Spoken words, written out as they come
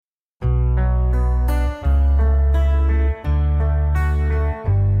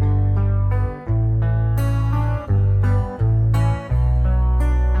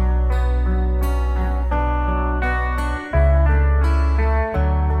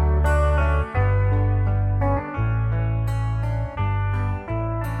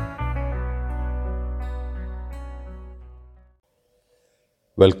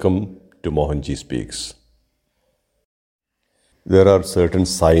Welcome to Mohanji Speaks. There are certain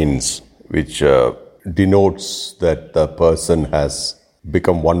signs which denotes that the person has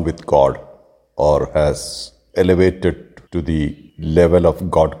become one with God or has elevated to the level of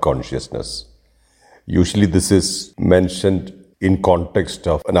God consciousness. Usually this is mentioned in context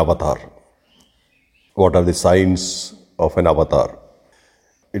of an avatar. What are the signs of an avatar?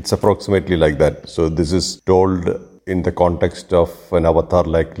 It's approximately like that. So this is told in the context of an avatar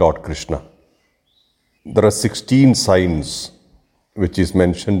like Lord Krishna. There are 16 signs which is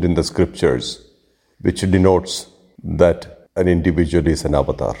mentioned in the scriptures which denotes that an individual is an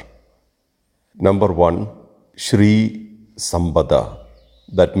avatar. Number 1, Shri Sambada.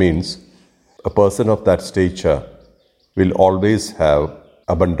 That means a person of that stature will always have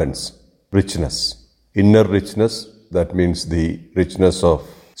abundance, richness. Inner richness, that means the richness of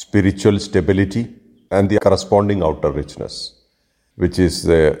spiritual stability, and the corresponding outer richness, which is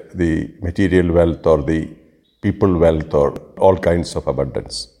the material wealth or the people wealth or all kinds of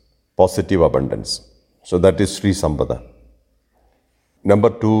abundance, positive abundance. So that is Sri Sampada. Number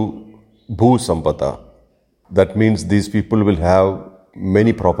 2, Bhu Sampada. That means these people will have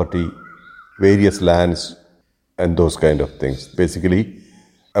many property, various lands and those kind of things. Basically,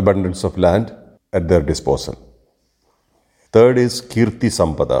 abundance of land at their disposal. Third is Kirti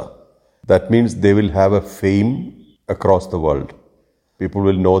Sampada. That means they will have a fame across the world. People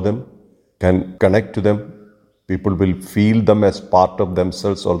will know them, can connect to them. People will feel them as part of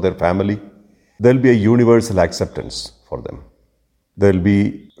themselves or their family. There will be a universal acceptance for them. There will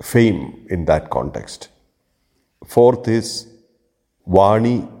be fame in that context. Fourth is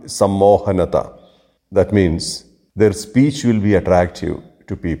Vani Sammohanata. That means their speech will be attractive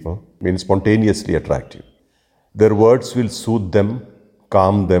to people, means spontaneously attractive. Their words will soothe them,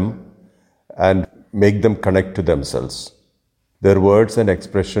 calm them, and make them connect to themselves. Their words and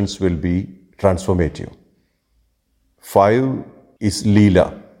expressions will be transformative. 5 is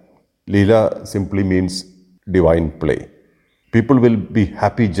Leela. Leela simply means divine play. People will be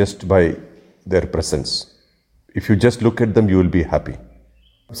happy just by their presence. If you just look at them, you will be happy.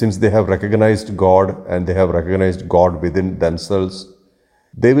 Since they have recognized God and they have recognized God within themselves,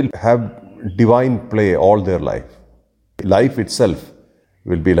 they will have divine play all their life. Life itself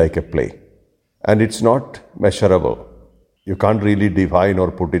will be like a play. And it's not measurable. You can't really define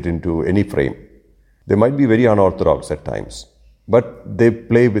or put it into any frame. They might be very unorthodox at times, but they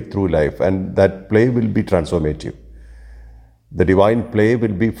play with through life, and that play will be transformative. The divine play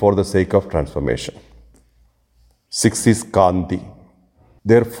will be for the sake of transformation. 6 is Kanti.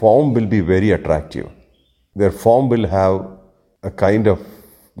 Their form will be very attractive. Their form will have a kind of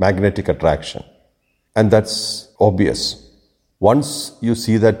magnetic attraction, and that's obvious. Once you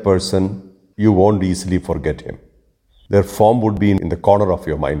see that person, you won't easily forget him. Their form would be in the corner of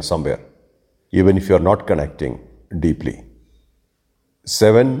your mind somewhere, even if you are not connecting deeply.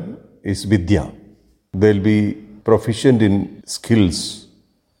 7 is Vidya. They'll be proficient in skills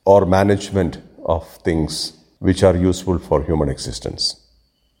or management of things which are useful for human existence.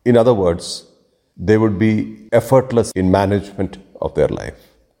 In other words, they would be effortless in management of their life.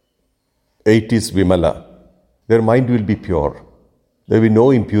 8 is Vimala. Their mind will be pure. There will be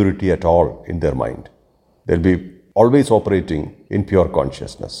no impurity at all in their mind. They'll be always operating in pure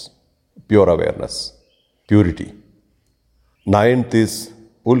consciousness, pure awareness, purity. 9th is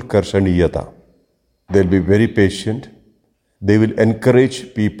Ulkarshaniyata. They'll be very patient. They will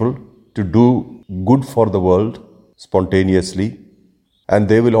encourage people to do good for the world spontaneously, and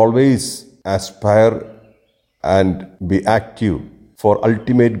they will always aspire and be active for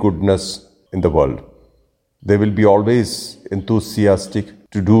ultimate goodness in the world. They will be always enthusiastic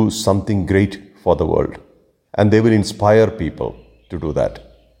to do something great for the world. And they will inspire people to do that.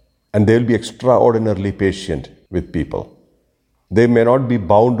 And they will be extraordinarily patient with people. They may not be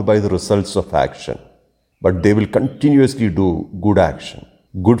bound by the results of action, but they will continuously do good action,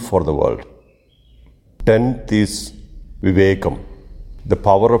 good for the world. 10th is Vivekam, the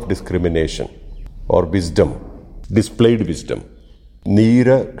power of discrimination or wisdom, displayed wisdom.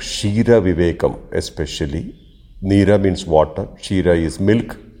 Neera, Kshira, Vivekam especially. Neera means water, Kshira is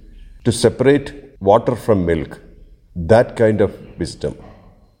milk. To separate water from milk, that kind of wisdom,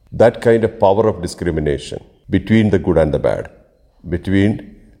 that kind of power of discrimination between the good and the bad,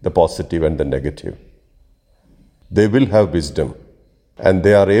 between the positive and the negative. They will have wisdom, and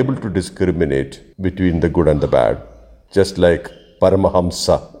they are able to discriminate between the good and the bad, just like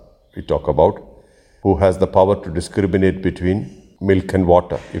Paramahamsa we talk about, who has the power to discriminate between milk and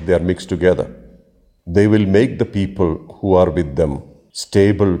water if they are mixed together. They will make the people who are with them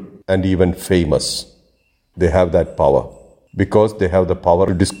stable and even famous. They have that power. because they have the power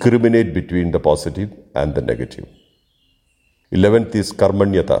to discriminate between the positive and the negative. 11th is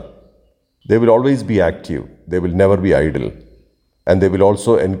Karmanyata. They will always be active. They will never be idle. And they will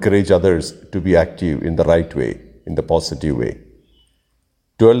also encourage others to be active in the right way, in the positive way.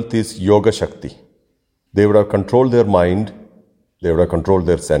 12th is Yoga Shakti. They would have controlled their mind, they would have controlled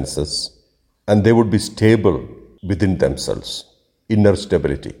their senses, and they would be stable within themselves, inner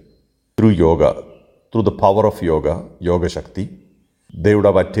stability. Through yoga, through the power of yoga, Yoga Shakti, they would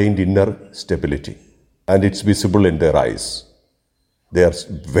have attained inner stability, and it's visible in their eyes. They are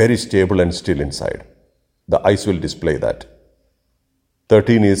very stable and still inside. The eyes will display that.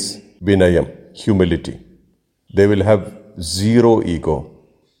 13 is Vinayam, humility. They will have zero ego.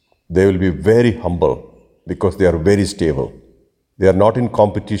 They will be very humble because they are very stable. They are not in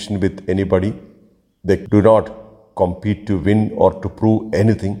competition with anybody. They do not compete to win or to prove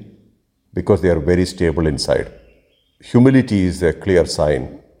anything because they are very stable inside. Humility is a clear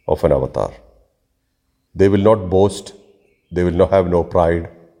sign of an avatar. They will not boast. They will not have no pride.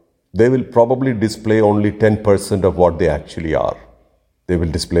 They will probably display only 10% of what they actually are. They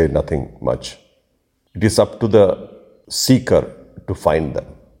will display nothing much. It is up to the seeker to find them.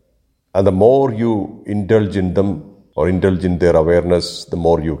 And the more you indulge in them or indulge in their awareness, the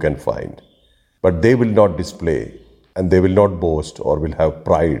more you can find. But they will not display and they will not boast or will have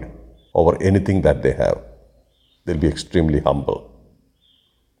pride over anything that they have. They'll be extremely humble.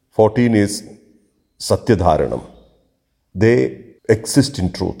 14 is Satyadharanam. They exist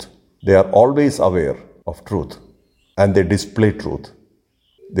in truth. They are always aware of truth and they display truth.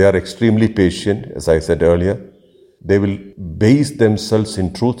 They are extremely patient, as I said earlier. They will base themselves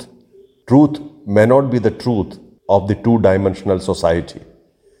in truth. Truth may not be the truth of the two-dimensional society.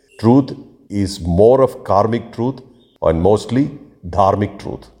 Truth is more of karmic truth and mostly dharmic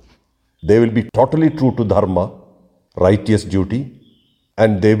truth. They will be totally true to dharma, righteous duty,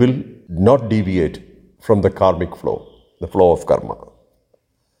 and they will not deviate from the karmic flow, the flow of karma.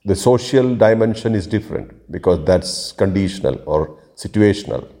 The social dimension is different because that's conditional or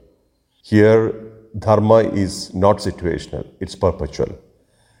situational. Here, dharma is not situational, it's perpetual.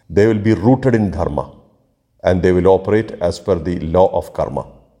 They will be rooted in dharma and they will operate as per the law of karma,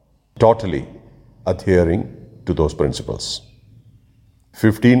 totally adhering to those principles.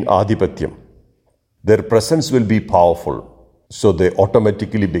 15, Adhipatyam. Their presence will be powerful, so they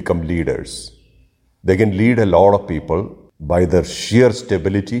automatically become leaders. They can lead a lot of people by their sheer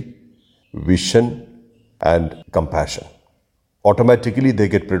stability, vision, and compassion. Automatically they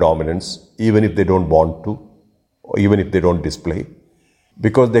get predominance even if they don't want to, or even if they don't display,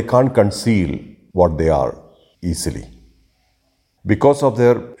 because they can't conceal what they are easily. Because of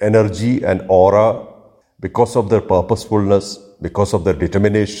their energy and aura, because of their purposefulness, because of their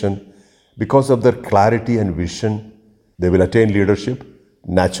determination, because of their clarity and vision, they will attain leadership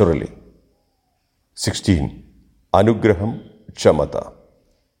naturally. 16. Anugraham Chamata.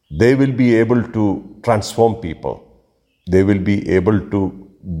 They will be able to transform people. They will be able to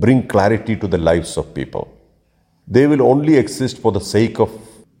bring clarity to the lives of people. They will only exist for the sake of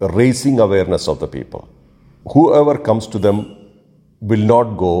raising awareness of the people. Whoever comes to them will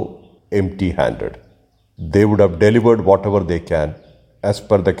not go empty-handed. They would have delivered whatever they can as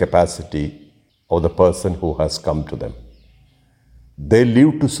per the capacity of the person who has come to them. They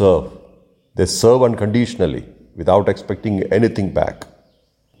live to serve. They serve unconditionally without expecting anything back.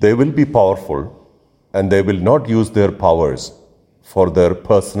 They will be powerful and they will not use their powers for their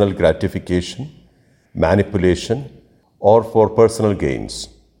personal gratification, manipulation, or for personal gains.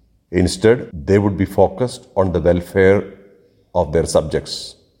 Instead, they would be focused on the welfare of their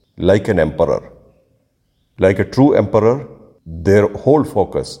subjects, like an emperor. Like a true emperor, their whole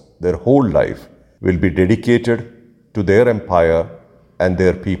focus, their whole life will be dedicated to their empire and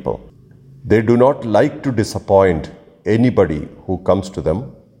their people. They do not like to disappoint anybody who comes to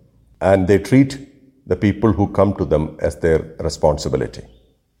them, and they treat the people who come to them as their responsibility,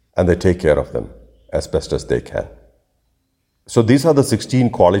 and they take care of them as best as they can. So these are the 16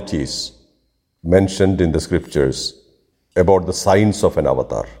 qualities mentioned in the scriptures about the signs of an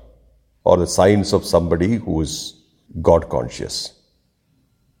avatar, or the signs of somebody who is God conscious.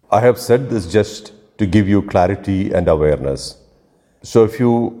 I have said this just to give you clarity and awareness. So if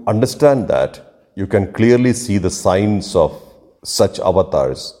you understand that, you can clearly see the signs of such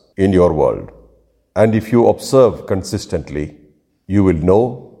avatars in your world. And if you observe consistently, you will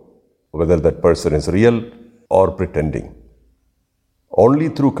know whether that person is real or pretending. Only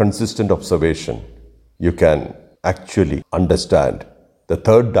through consistent observation, you can actually understand the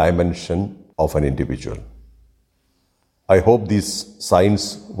third dimension of an individual. I hope these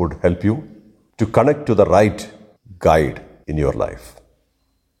signs would help you to connect to the right guide in your life.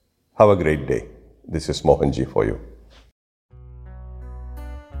 Have a great day. This is Mohanji for you.